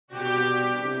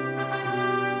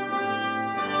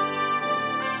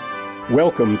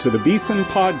Welcome to the Beeson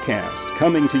Podcast,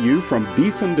 coming to you from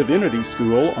Beeson Divinity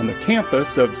School on the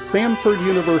campus of Samford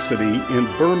University in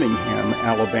Birmingham,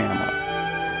 Alabama.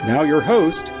 Now your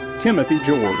host, Timothy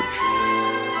George.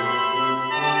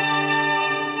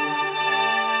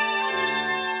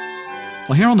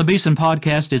 Well, here on the Beeson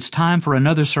Podcast, it's time for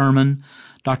another sermon.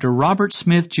 Dr. Robert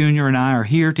Smith, Jr. and I are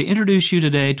here to introduce you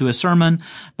today to a sermon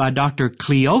by Dr.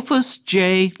 Cleophas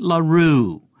J.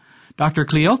 LaRue. Dr.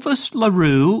 Cleophas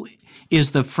LaRue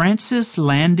is the Francis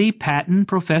Landy Patton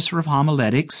Professor of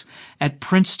Homiletics at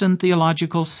Princeton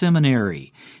Theological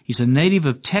Seminary. He's a native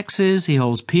of Texas. He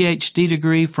holds a Ph.D.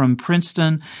 degree from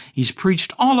Princeton. He's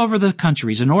preached all over the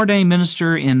country. He's an ordained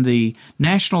minister in the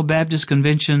National Baptist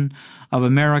Convention of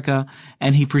America,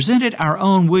 and he presented our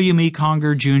own William E.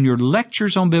 Conger Jr.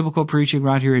 lectures on biblical preaching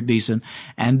right here at Beeson,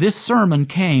 and this sermon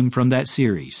came from that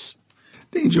series.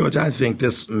 Dean George, I think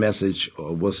this message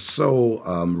was so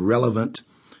relevant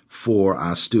for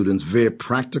our students, very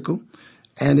practical,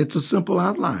 and it's a simple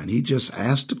outline. He just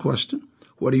asked the question,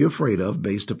 what are you afraid of,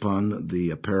 based upon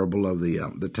the parable of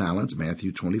the talents,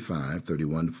 Matthew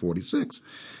 25:31-46.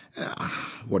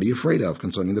 What are you afraid of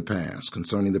concerning the past,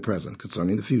 concerning the present,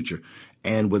 concerning the future?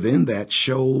 And within that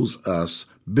shows us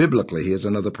biblically, here's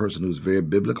another person who's very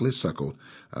biblically suckled,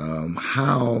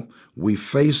 how we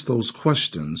face those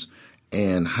questions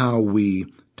and how we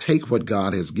take what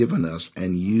God has given us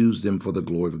and use them for the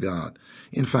glory of God.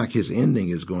 In fact, his ending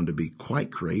is going to be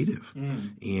quite creative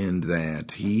in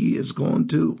that he is going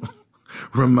to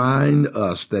remind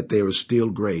us that there is still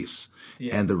grace.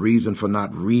 Yeah. And the reason for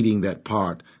not reading that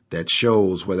part that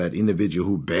shows where that individual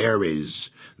who buries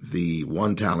the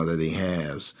one talent that he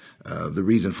has, the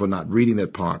reason for not reading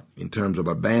that part in terms of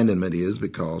abandonment is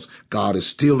because God is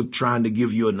still trying to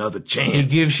give you another chance. He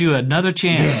gives you another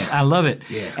chance. Yeah. I love it.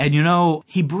 Yeah. And you know,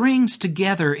 he brings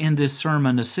together in this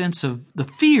sermon a sense of the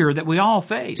fear that we all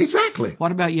face. Exactly.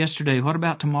 What about yesterday? What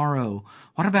about tomorrow?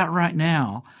 What about right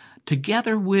now?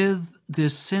 Together with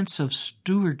this sense of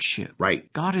stewardship.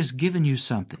 Right. God has given you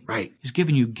something. Right. He's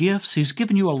given you gifts. He's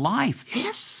given you a life.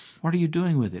 Yes. What are you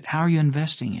doing with it? How are you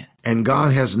investing it? And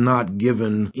God has not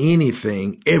given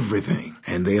anything, everything.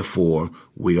 And therefore,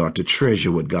 we are to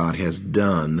treasure what God has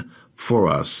done for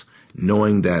us,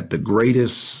 knowing that the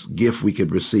greatest gift we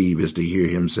could receive is to hear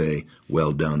him say,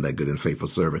 well done, that good and faithful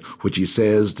servant, which he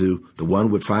says to the one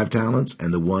with 5 talents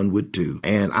and the one with 2.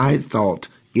 And I thought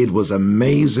it was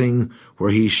amazing where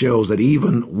he shows that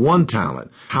even 1 talent,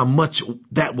 how much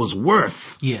that was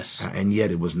worth. Yes. And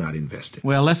yet it was not invested.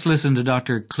 Well, let's listen to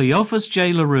Dr. Cleophas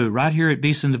J. LaRue right here at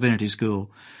Beeson Divinity School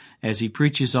as he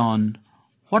preaches on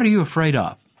What Are You Afraid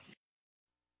Of?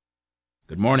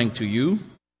 Good morning to you,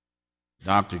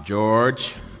 Dr.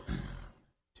 George,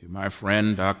 to my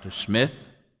friend Dr. Smith,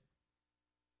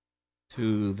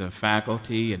 to the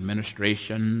faculty,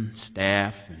 administration,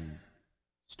 staff, and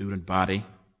student body,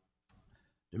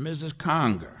 to Mrs.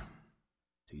 Conger,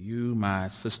 to you, my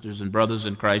sisters and brothers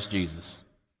in Christ Jesus.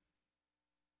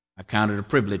 I count it a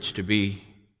privilege to be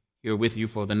here with you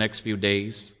for the next few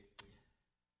days,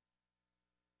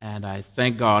 and I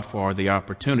thank God for the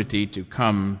opportunity to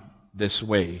come this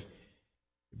way,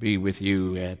 to be with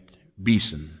you at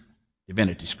Beeson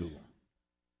Divinity School,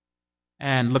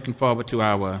 and looking forward to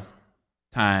our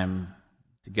time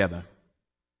together.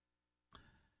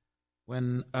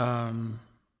 When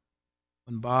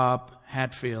Bob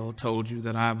Hatfield told you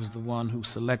that I was the one who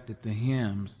selected the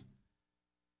hymns,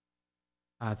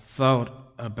 I thought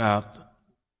about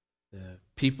the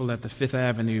people at the Fifth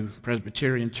Avenue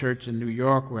Presbyterian Church in New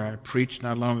York where I preached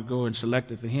not long ago and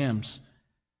selected the hymns.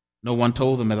 No one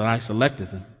told them that I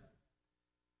selected them.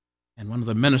 And one of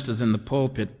the ministers in the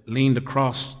pulpit leaned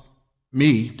across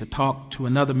me to talk to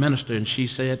another minister, and she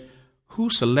said, "Who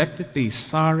selected these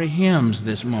sorry hymns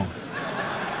this morning?"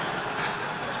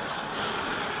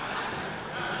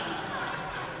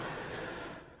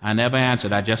 I never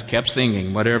answered. I just kept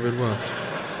singing, whatever it was.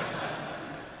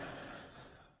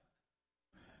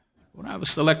 When I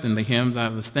was selecting the hymns, I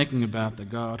was thinking about the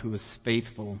God who is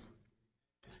faithful,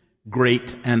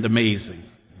 great, and amazing.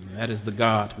 And that is the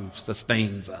God who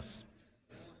sustains us.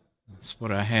 That's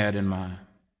what I had in my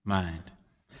mind.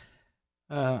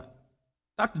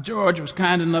 Dr. George was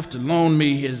kind enough to loan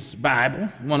me his Bible,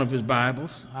 one of his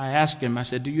Bibles. I asked him, I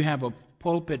said, "Do you have a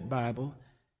pulpit Bible?"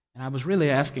 And I was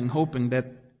really asking, hoping that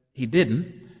he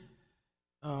didn't,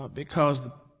 because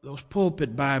those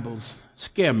pulpit Bibles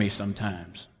scare me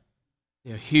sometimes.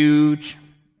 They're huge.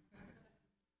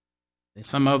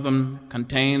 Some of them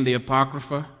contain the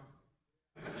Apocrypha.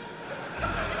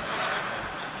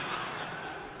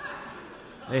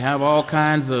 They have all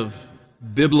kinds of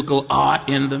biblical art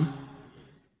in them.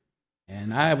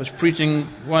 And I was preaching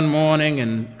one morning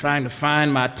and trying to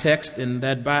find my text in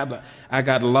that Bible. I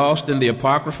got lost in the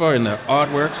Apocrypha and the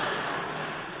artwork.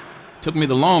 Took me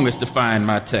the longest to find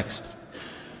my text.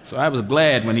 So I was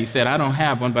glad when he said, I don't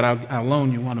have one, but I'll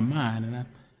loan you one of mine. And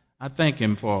I thank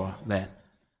him for that.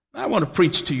 I want to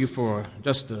preach to you for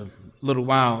just a little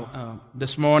while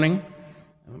this morning.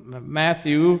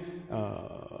 Matthew,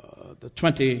 the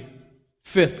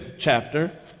 25th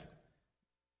chapter,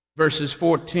 verses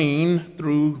 14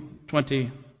 through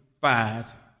 25.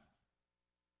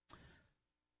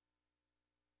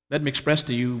 Let me express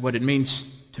to you what it means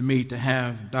to me to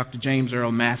have Dr. James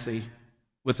Earl Massey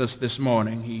with us this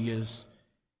morning. He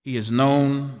is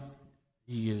known,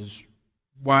 he is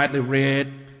widely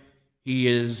read, he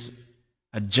is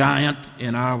a giant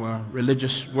in our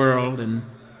religious world, and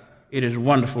it is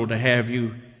wonderful to have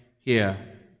you here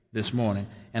this morning.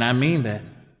 And I mean that.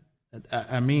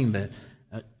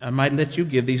 I might let you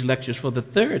give these lectures for the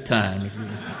third time. If you...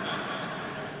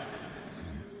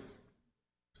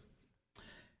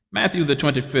 Matthew, the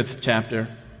 25th chapter,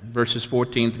 verses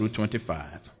 14 through 25.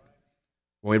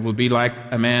 For it will be like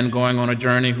a man going on a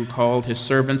journey who called his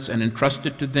servants and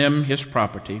entrusted to them his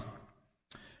property.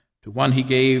 To one he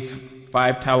gave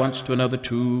 5 talents, to another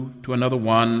 2, to another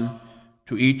 1,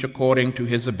 to each according to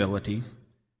his ability.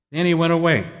 Then he went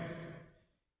away.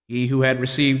 He who had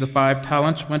received the 5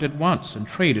 talents went at once and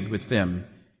traded with them,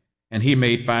 and he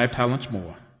made 5 talents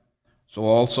more. So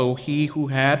also he who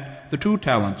had the 2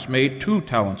 talents made 2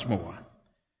 talents more.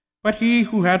 But he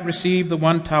who had received the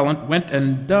 1 talent went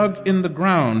and dug in the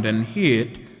ground and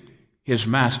hid his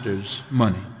master's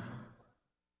money.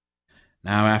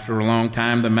 Now after a long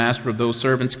time the master of those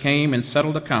servants came and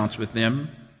settled accounts with them,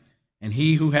 and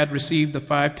he who had received the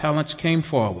 5 talents came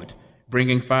forward,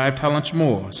 bringing 5 talents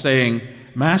more, saying,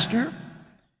 Master,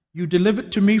 you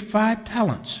delivered to me 5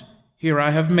 talents. Here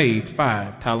I have made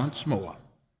 5 talents more.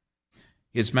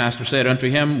 His master said unto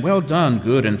him, Well done,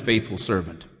 good and faithful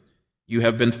servant. You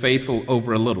have been faithful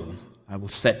over a little. I will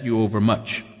set you over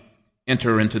much.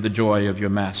 Enter into the joy of your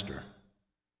master.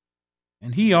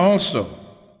 And he also,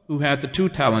 who had the 2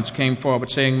 talents, came forward,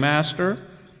 saying, Master,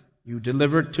 you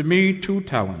delivered to me 2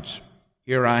 talents.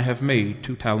 Here I have made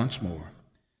 2 talents more.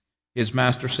 His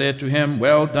master said to him,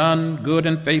 Well done, good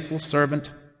and faithful servant.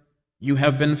 You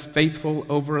have been faithful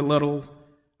over a little.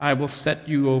 I will set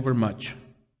you over much.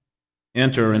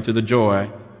 Enter into the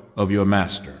joy of your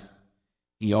master.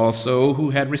 He also,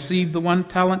 who had received the 1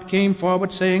 talent, came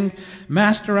forward, saying,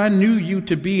 Master, I knew you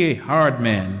to be a hard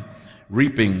man,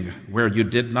 reaping where you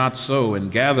did not sow,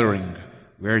 and gathering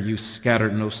where you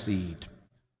scattered no seed.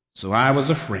 So I was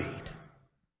afraid,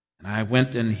 and I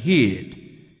went and hid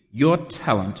your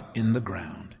talent in the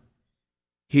ground.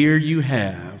 Here you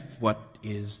have what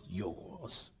is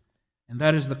yours. And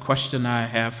that is the question I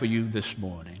have for you this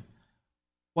morning.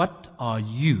 What are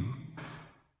you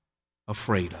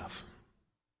afraid of?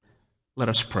 Let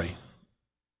us pray.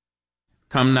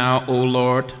 Come now, O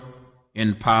Lord,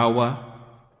 in power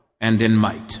and in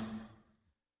might.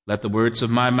 Let the words of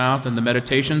my mouth and the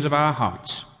meditations of our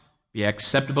hearts be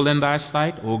acceptable in thy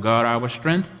sight, O God, our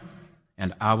strength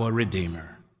and our Redeemer.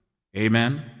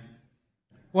 Amen.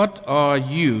 What are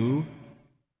you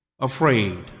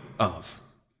afraid of?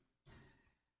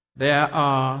 There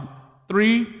are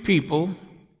 3 people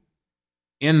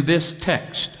in this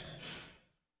text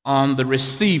on the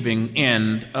receiving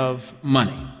end of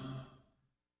money.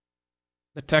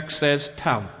 The text says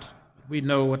talent. We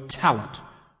know a talent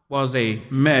was a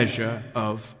measure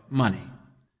of money.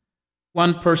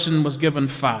 One person was given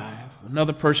 5,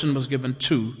 another person was given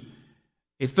 2,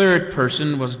 a third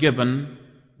person was given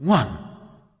 1.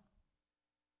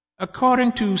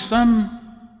 According to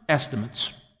some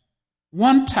estimates,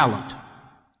 1 talent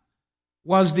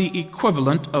was the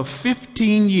equivalent of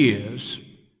 15 years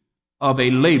of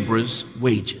a laborer's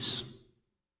wages.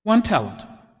 1 talent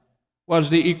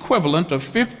was the equivalent of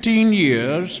 15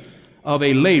 years of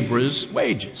a laborer's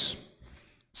wages.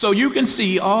 So you can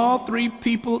see all 3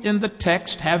 people in the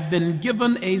text have been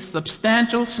given a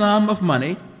substantial sum of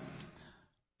money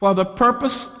for the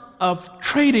purpose of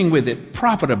trading with it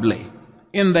profitably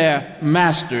in their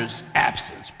master's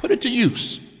absence. Put it to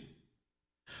use.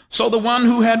 So the one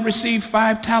who had received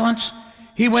 5 talents,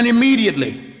 he went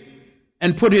immediately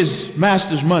and put his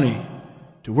master's money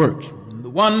to work. The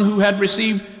one who had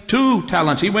received 2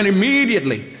 talents, he went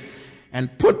immediately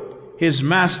and put his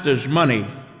master's money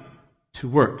to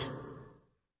work.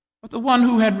 But the one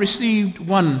who had received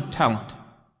 1 talent,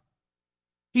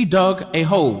 he dug a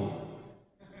hole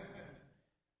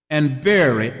and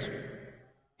buried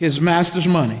his master's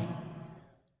money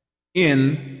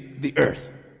in the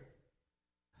earth.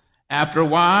 After a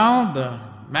while, the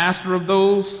master of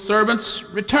those servants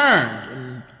returned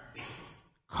and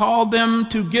called them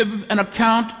to give an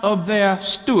account of their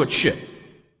stewardship,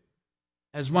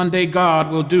 as one day God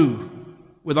will do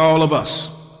with all of us.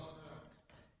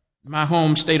 In my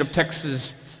home state of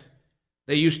Texas,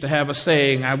 they used to have a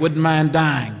saying, I wouldn't mind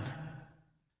dying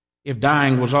if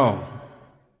dying was all.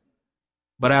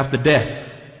 But after death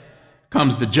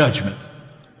comes the judgment,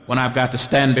 when I've got to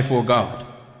stand before God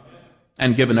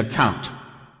and give an account.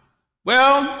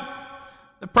 Well,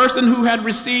 the person who had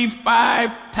received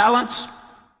 5 talents,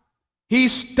 he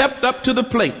stepped up to the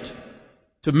plate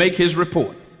to make his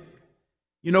report.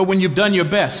 You know, when you've done your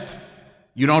best,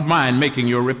 you don't mind making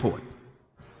your report.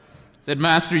 Said,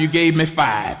 Master, you gave me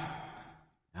 5.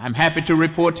 I'm happy to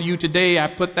report to you today I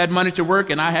put that money to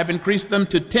work and I have increased them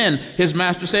to 10. His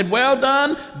master said, well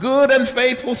done, good and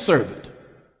faithful servant.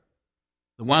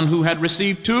 The one who had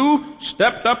received 2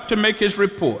 stepped up to make his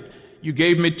report. You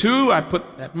gave me 2, I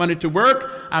put that money to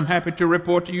work. I'm happy to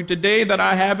report to you today that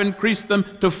I have increased them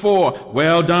to 4.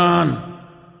 Well done,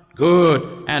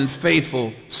 good and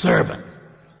faithful servant.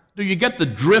 Do you get the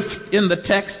drift in the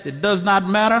text? It does not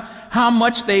matter how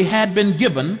much they had been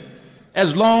given,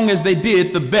 as long as they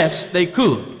did the best they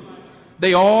could.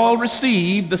 They all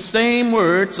received the same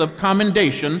words of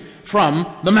commendation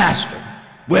from the master.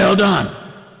 Well done.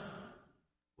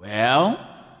 Well,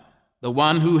 the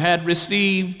one who had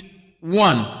received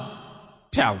 1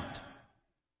 talent,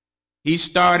 he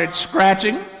started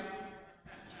scratching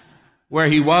where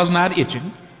he was not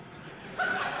itching.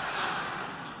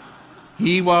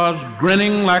 He was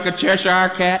grinning like a Cheshire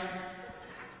cat,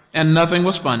 and nothing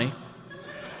was funny.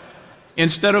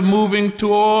 Instead of moving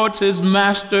towards his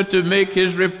master to make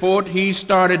his report, he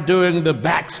started doing the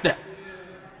back step.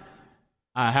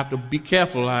 I have to be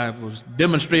careful. I was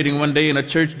demonstrating one day in a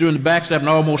church doing the back step and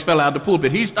I almost fell out of the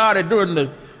pulpit. He started doing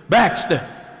the back step.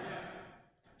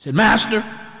 He said, Master,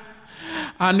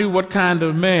 I knew what kind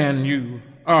of man you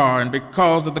are, and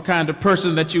because of the kind of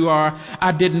person that you are,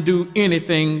 I didn't do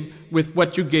anything with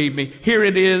what you gave me. Here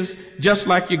it is, just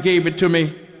like you gave it to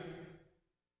me,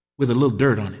 with a little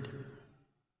dirt on it.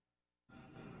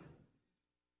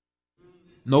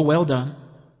 No well done,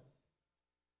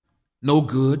 no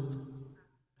good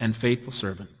and faithful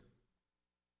servant.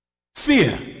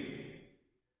 Fear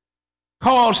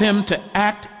caused him to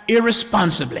act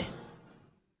irresponsibly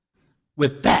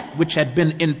with that which had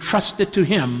been entrusted to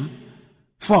him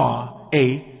for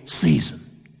a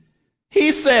season.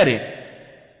 He said it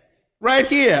right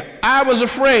here. I was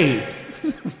afraid.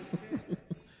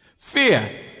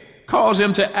 Fear caused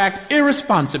him to act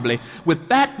irresponsibly with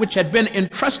that which had been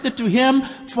entrusted to him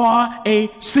for a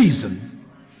season.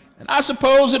 And I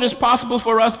suppose it is possible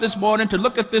for us this morning to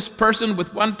look at this person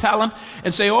with 1 talent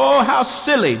and say, oh, how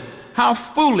silly, how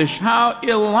foolish, how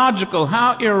illogical,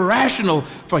 how irrational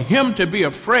for him to be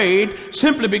afraid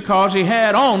simply because he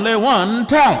had only 1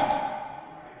 talent.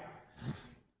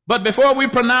 But before we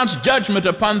pronounce judgment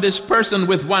upon this person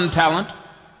with 1 talent,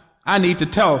 I need to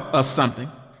tell us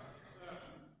something.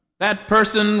 That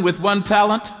person with 1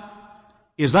 talent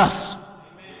is us.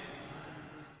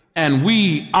 And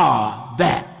we are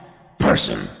that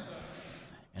person.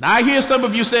 And I hear some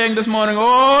of you saying this morning,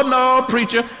 oh no,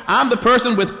 preacher, I'm the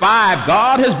person with 5.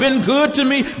 God has been good to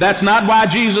me. That's not why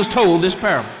Jesus told this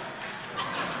parable.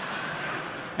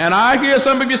 And I hear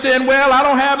some of you saying, well, I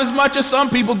don't have as much as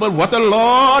some people, but what the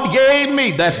Lord gave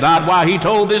me, that's not why he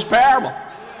told this parable.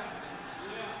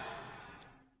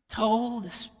 Told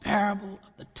this parable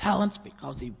of the talents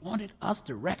because he wanted us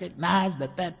to recognize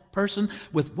that that person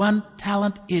with 1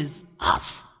 talent is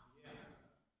us.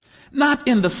 Not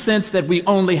in the sense that we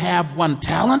only have 1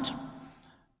 talent,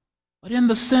 but in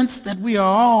the sense that we are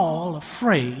all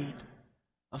afraid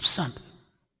of something.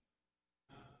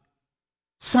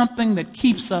 Something that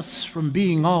keeps us from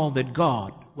being all that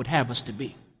God would have us to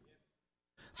be.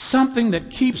 Something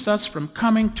that keeps us from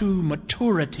coming to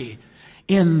maturity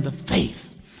in the faith.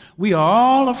 We are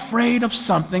all afraid of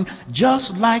something,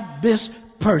 just like this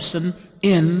person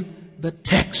in the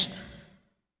text.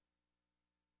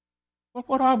 But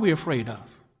what are we afraid of?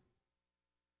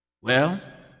 Well,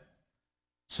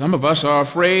 some of us are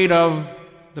afraid of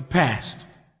the past.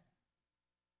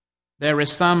 There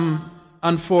is some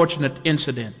unfortunate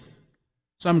incident,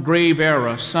 some grave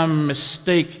error, some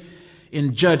mistake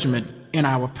in judgment in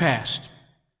our past.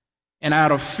 And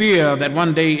out of fear that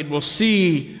one day it will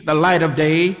see the light of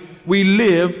day, we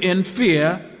live in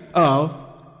fear of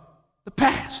the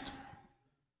past.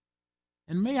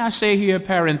 And may I say here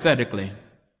parenthetically,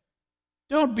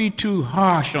 don't be too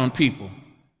harsh on people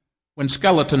when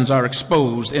skeletons are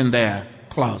exposed in their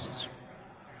closets.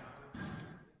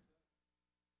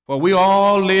 For we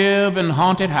all live in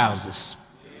haunted houses.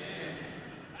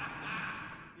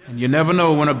 And you never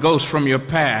know when a ghost from your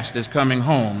past is coming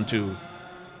home to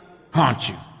haunt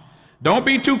you. Don't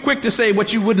be too quick to say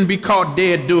what you wouldn't be caught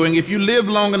dead doing. If you live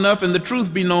long enough and the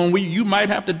truth be known, you might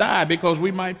have to die because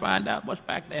we might find out what's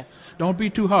back there. Don't be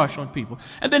too harsh on people.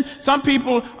 And then some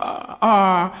people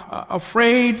are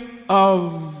afraid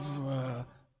of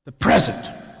the present.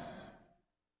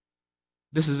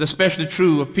 This is especially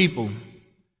true of people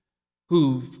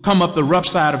who've come up the rough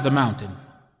side of the mountain.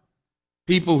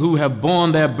 People who have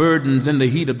borne their burdens in the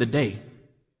heat of the day.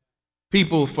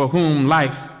 People for whom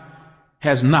life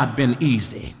has not been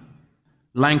easy.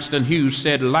 Langston Hughes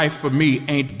said, life for me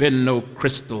ain't been no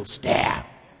crystal stair.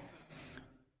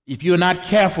 If you're not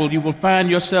careful, you will find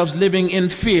yourselves living in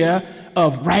fear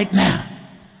of right now.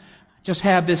 Just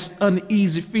have this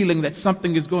uneasy feeling that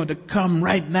something is going to come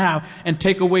right now and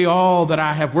take away all that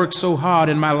I have worked so hard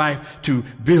in my life to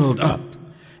build up.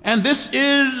 And this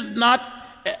is not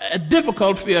a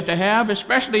difficult fear to have,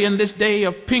 especially in this day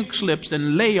of pink slips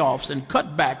and layoffs and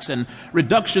cutbacks and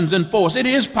reductions in force. It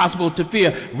is possible to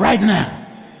fear right now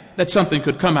that something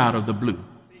could come out of the blue.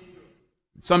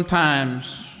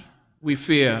 Sometimes we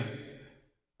fear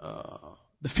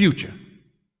the future.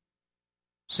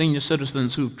 Senior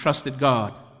citizens who've trusted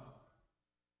God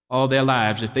all their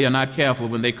lives, if they are not careful,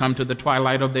 when they come to the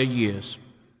twilight of their years,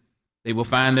 they will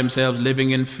find themselves living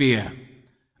in fear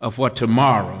of what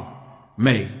tomorrow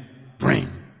may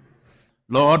bring.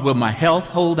 Lord, will my health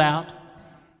hold out?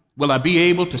 Will I be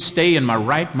able to stay in my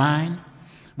right mind?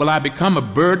 Will I become a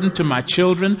burden to my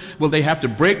children? Will they have to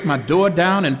break my door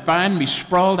down and find me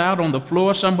sprawled out on the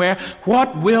floor somewhere?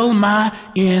 What will my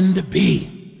end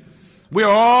be? We're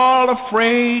all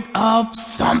afraid of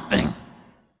something.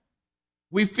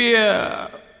 We fear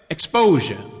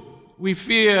exposure. We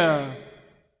fear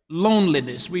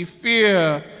loneliness. We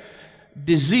fear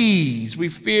disease. We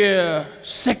fear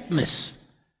sickness.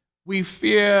 We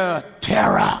fear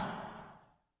terror.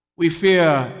 We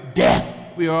fear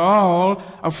death. We are all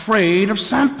afraid of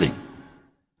something.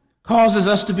 Causes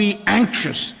us to be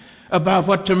anxious about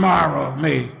what tomorrow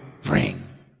may bring.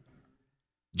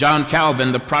 John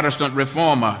Calvin, the Protestant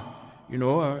reformer,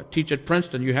 teach at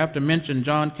Princeton, you have to mention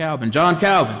John Calvin. John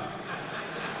Calvin,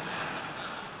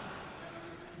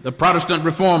 the Protestant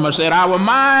reformer, said, our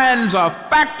minds are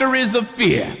factories of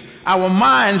fear. Our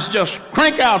minds just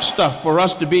crank out stuff for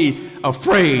us to be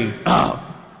afraid of.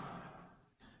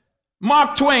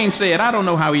 Mark Twain said, I don't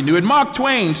know how he knew it, Mark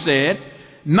Twain said,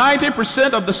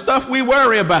 90% of the stuff we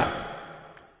worry about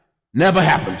never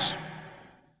happens.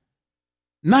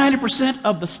 90%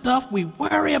 of the stuff we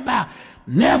worry about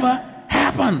never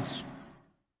happens.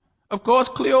 Of course,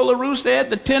 Cleo LaRue said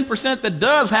the 10% that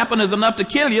does happen is enough to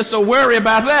kill you, so worry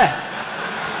about that.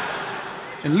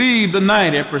 And leave the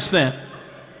 90%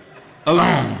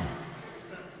 alone.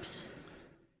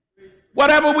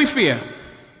 Whatever we fear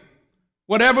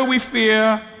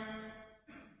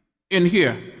in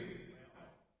here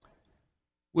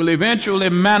will eventually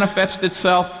manifest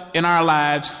itself in our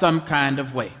lives some kind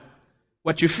of way.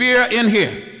 What you fear in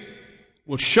here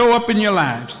will show up in your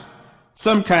lives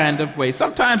some kind of way.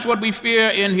 Sometimes what we fear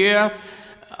in here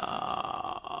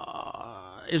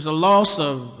is a loss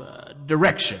of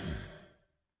direction.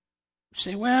 You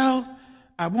say, well,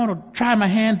 I want to try my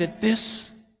hand at this,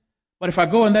 but if I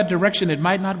go in that direction, it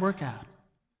might not work out.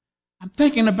 I'm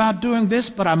thinking about doing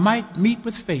this, but I might meet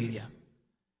with failure.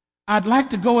 I'd like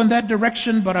to go in that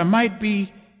direction, but I might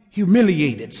be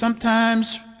humiliated.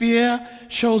 Sometimes fear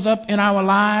shows up in our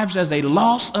lives as a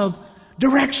loss of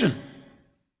direction.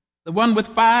 The one with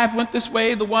 5 went this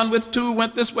way, the one with 2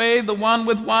 went this way, the one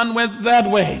with 1 went that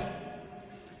way.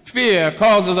 Fear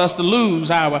causes us to lose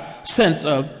our sense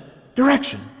of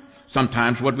direction.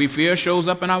 Sometimes what we fear shows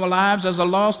up in our lives as a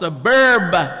loss of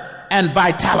verve and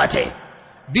vitality.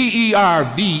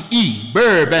 V-E-R-V-E,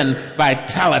 verve and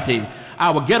vitality.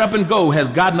 Our get up and go has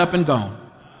gotten up and gone.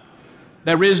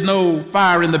 There is no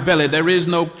fire in the belly. There is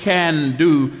no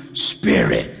can-do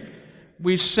spirit.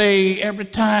 We say every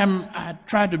time I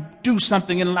try to do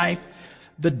something in life,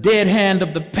 the dead hand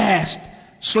of the past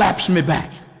slaps me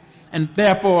back. And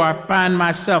therefore I find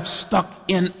myself stuck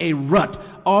in a rut.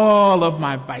 All of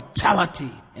my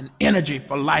vitality and energy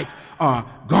for life are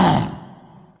gone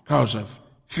because of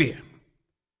fear.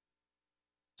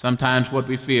 Sometimes what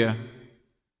we fear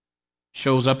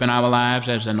shows up in our lives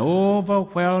as an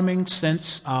overwhelming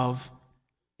sense of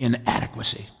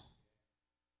inadequacy.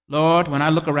 Lord, when I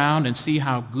look around and see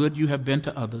how good you have been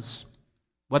to others,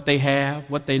 what they have,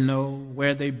 what they know,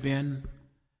 where they've been,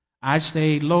 I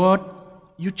say, Lord,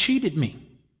 you cheated me.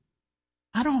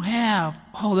 I don't have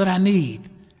all that I need.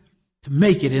 to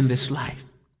make it in this life.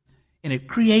 And it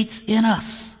creates in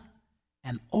us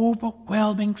an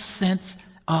overwhelming sense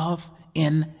of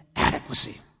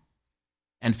inadequacy.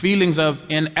 And feelings of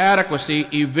inadequacy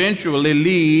eventually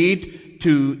lead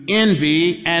to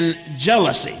envy and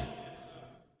jealousy.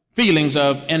 Feelings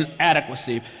of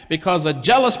inadequacy. Because a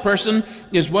jealous person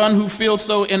is one who feels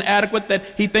so inadequate that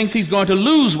he thinks he's going to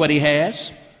lose what he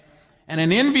has. And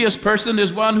an envious person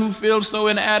is one who feels so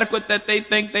inadequate that they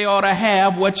think they ought to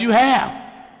have what you have.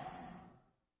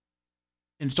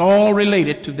 And it's all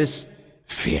related to this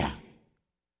fear.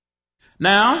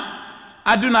 Now,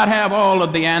 I do not have all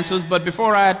of the answers, but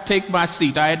before I take my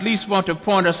seat, I at least want to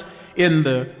point us in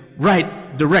the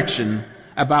right direction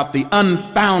about the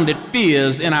unfounded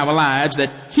fears in our lives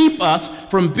that keep us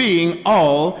from being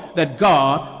all that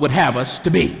God would have us to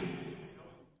be.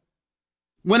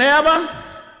 Whenever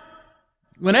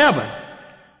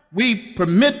we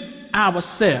permit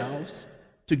ourselves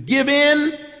to give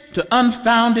in to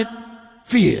unfounded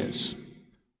fears,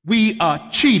 we are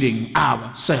cheating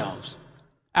ourselves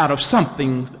out of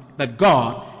something that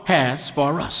God has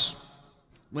for us.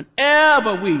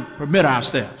 Whenever we permit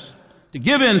ourselves to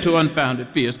give in to unfounded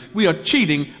fears, we are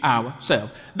cheating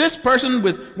ourselves. This person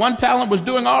with 1 talent was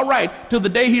doing all right till the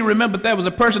day he remembered there was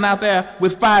a person out there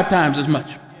with 5 times as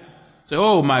much. So,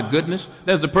 oh my goodness,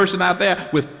 there's a person out there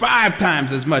with 5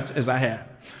 times as much as I have.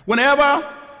 Whenever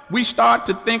we start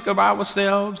to think of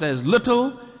ourselves as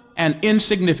little and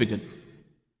insignificant,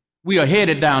 we are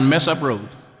headed down mess-up road.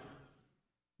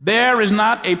 There is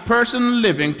not a person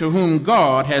living to whom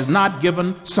God has not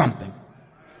given something.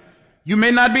 You may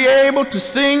not be able to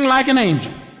sing like an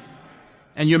angel,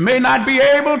 and you may not be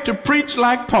able to preach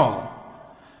like Paul,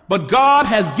 but God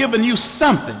has given you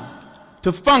something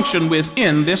to function with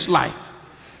in this life.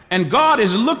 And God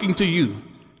is looking to you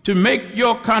to make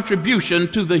your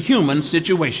contribution to the human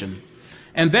situation.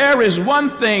 And there is one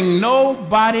thing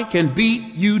nobody can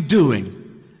beat you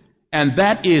doing, and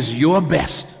that is your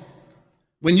best.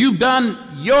 When you've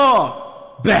done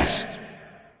your best,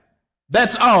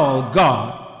 that's all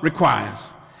God requires.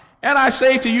 And I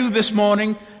say to you this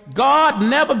morning, God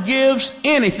never gives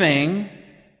anything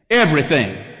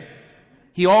everything.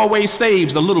 He always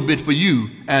saves a little bit for you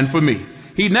and for me.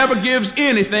 He never gives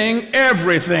anything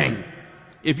everything.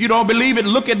 If you don't believe it,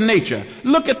 look at nature.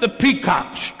 Look at the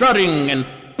peacock strutting and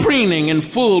preening in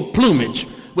full plumage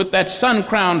with that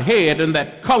sun-crowned head and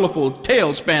that colorful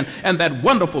tailspan and that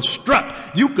wonderful strut.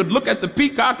 You could look at the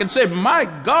peacock and say, my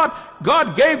God,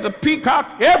 God gave the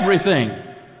peacock everything.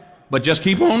 But just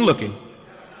keep on looking.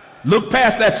 Look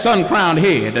past that sun-crowned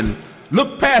head and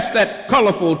look past that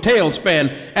colorful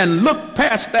tailspan and look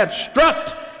past that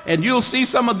strut, and you'll see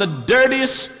some of the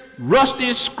dirtiest,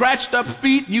 rustiest, scratched up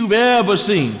feet you've ever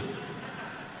seen.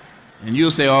 And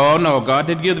you'll say, oh no, God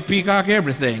didn't give the peacock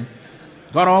everything.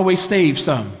 God always saves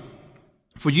some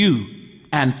for you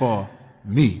and for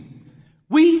me.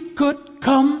 We could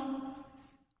come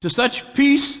to such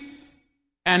peace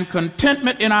and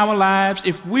contentment in our lives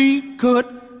if we could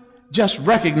just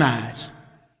recognize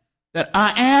that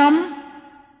I am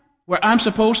where I'm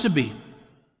supposed to be,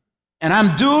 and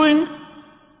I'm doing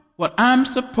what I'm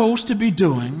supposed to be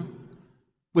doing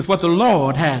with what the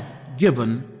Lord hath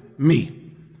given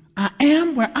me. I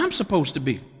am where I'm supposed to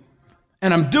be,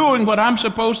 and I'm doing what I'm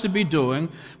supposed to be doing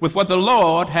with what the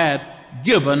Lord hath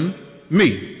given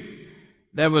me.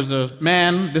 There was a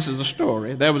man, this is a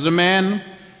story, there was a man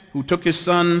who took his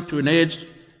son to an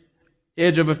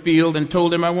edge of a field and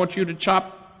told him, I want you to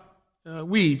chop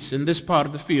weeds in this part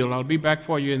of the field. I'll be back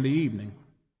for you in the evening.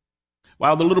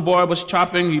 While the little boy was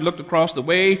chopping, he looked across the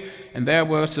way, and there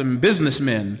were some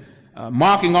businessmen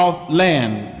marking off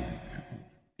land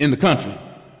in the country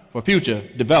for future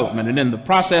development. And in the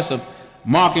process of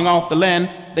marking off the land,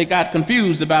 they got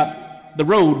confused about the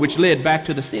road which led back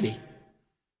to the city.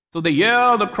 So they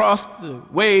yelled across the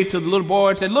way to the little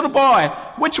boy and said, little boy,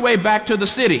 which way back to the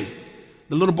city?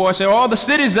 The little boy said, oh, the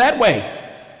city's that way.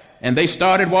 And they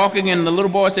started walking, and the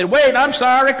little boy said, wait, I'm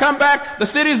sorry, come back, the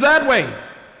city's that way.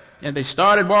 And they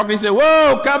started walking, he said,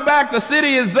 whoa, come back, the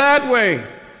city is that way.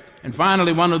 And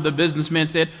finally one of the businessmen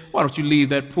said, why don't you leave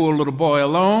that poor little boy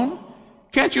alone?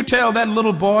 Can't you tell that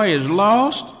little boy is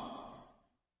lost?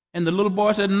 And the little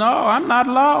boy said, no, I'm not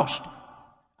lost.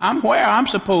 I'm where I'm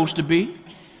supposed to be.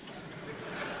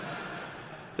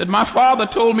 Said, my father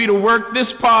told me to work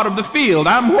this part of the field.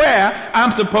 I'm where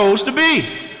I'm supposed to be.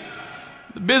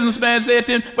 The businessman said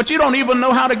to him, but you don't even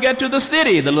know how to get to the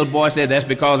city. The little boy said, that's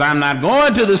because I'm not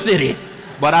going to the city,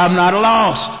 but I'm not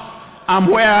lost. I'm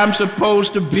where I'm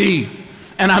supposed to be,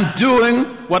 and I'm doing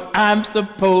what I'm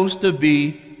supposed to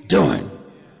be doing.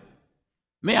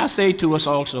 May I say to us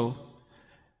also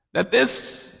that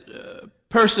this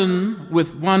person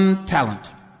with one talent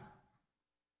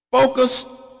focused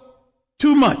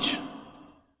too much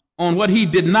on what he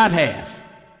did not have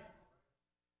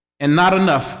and not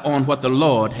enough on what the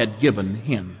Lord had given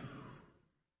him.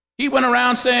 He went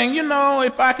around saying,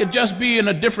 if I could just be in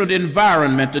a different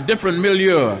environment, a different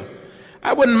milieu,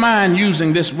 I wouldn't mind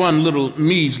using this one little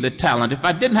measly talent. If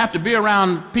I didn't have to be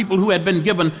around people who had been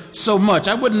given so much,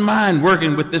 I wouldn't mind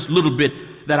working with this little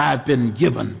bit that I've been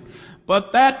given.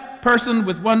 But that person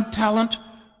with one talent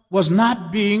was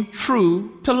not being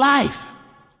true to life.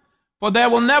 For there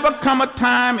will never come a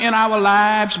time in our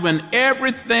lives when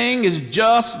everything is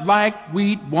just like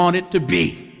we want it to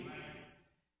be.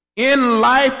 In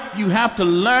life, you have to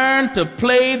learn to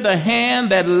play the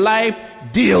hand that life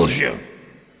deals you.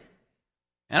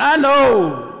 And I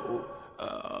know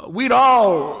we'd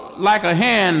all like a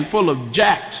hand full of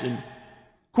jacks and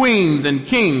queens and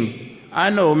kings. I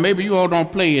know maybe you all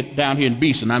don't play it down here in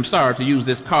Beeson. I'm sorry to use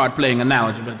this card-playing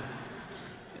analogy,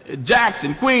 but jacks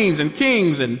and queens and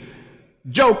kings and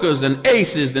jokers and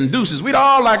aces and deuces, we'd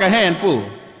all like a handful.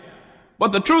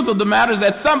 But the truth of the matter is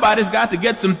that somebody's got to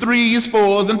get some 3s,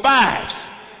 4s, and 5s.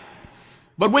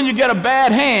 But when you get a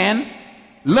bad hand,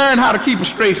 learn how to keep a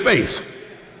straight face.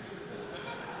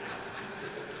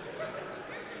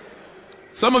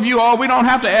 Some of you all, we don't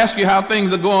have to ask you how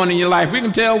things are going in your life. We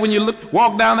can tell when you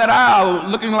walk down that aisle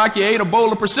looking like you ate a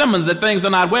bowl of persimmons that things are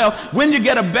not well. When you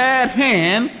get a bad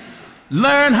hand,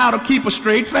 learn how to keep a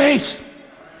straight face.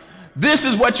 This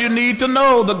is what you need to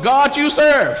know. The God you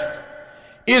serve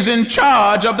is in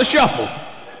charge of the shuffle.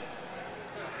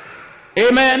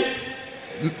 Amen.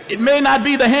 It may not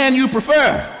be the hand you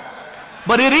prefer,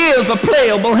 but it is a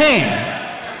playable hand.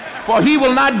 For he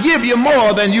will not give you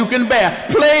more than you can bear.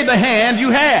 Play the hand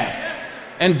you have,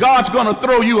 and God's going to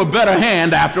throw you a better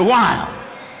hand after a while.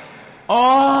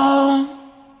 Oh,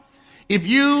 if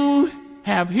you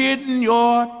have hidden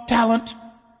your talent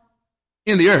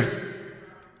in the earth,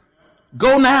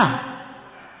 go now.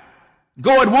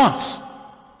 Go at once.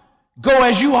 Go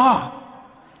as you are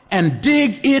and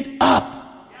dig it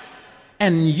up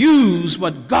and use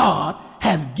what God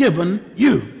has given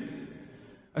you.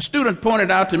 A student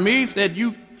pointed out to me, said,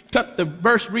 you cut the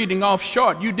verse reading off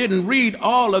short. You didn't read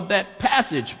all of that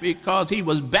passage because he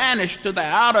was banished to the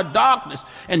outer darkness,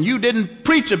 and you didn't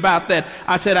preach about that.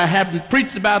 I said, I haven't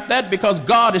preached about that because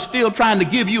God is still trying to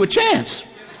give you a chance.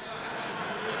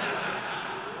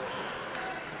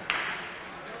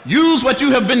 Use what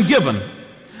you have been given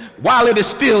while it is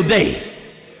still day.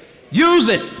 Use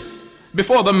it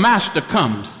before the master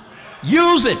comes.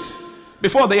 Use it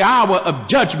before the hour of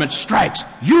judgment strikes.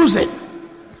 Use it.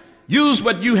 Use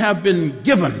what you have been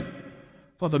given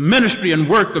for the ministry and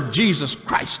work of Jesus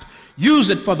Christ.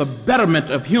 Use it for the betterment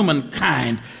of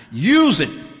humankind. Use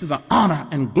it to the honor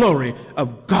and glory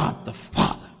of God the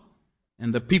Father.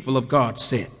 And the people of God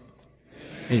said,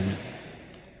 Amen.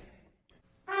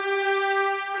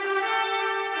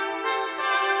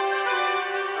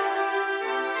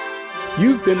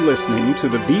 You've been listening to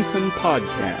the Beeson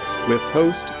Podcast with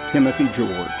host Timothy George.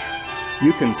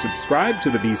 You can subscribe to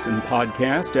the Beeson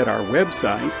Podcast at our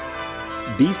website,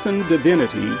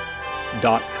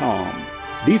 beesondivinity.com.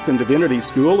 Beeson Divinity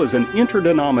School is an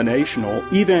interdenominational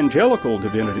evangelical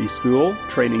divinity school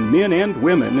training men and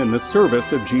women in the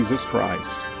service of Jesus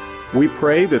Christ. We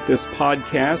pray that this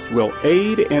podcast will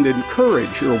aid and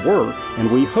encourage your work,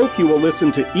 and we hope you will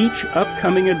listen to each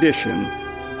upcoming edition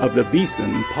of the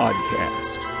Beeson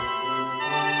Podcast.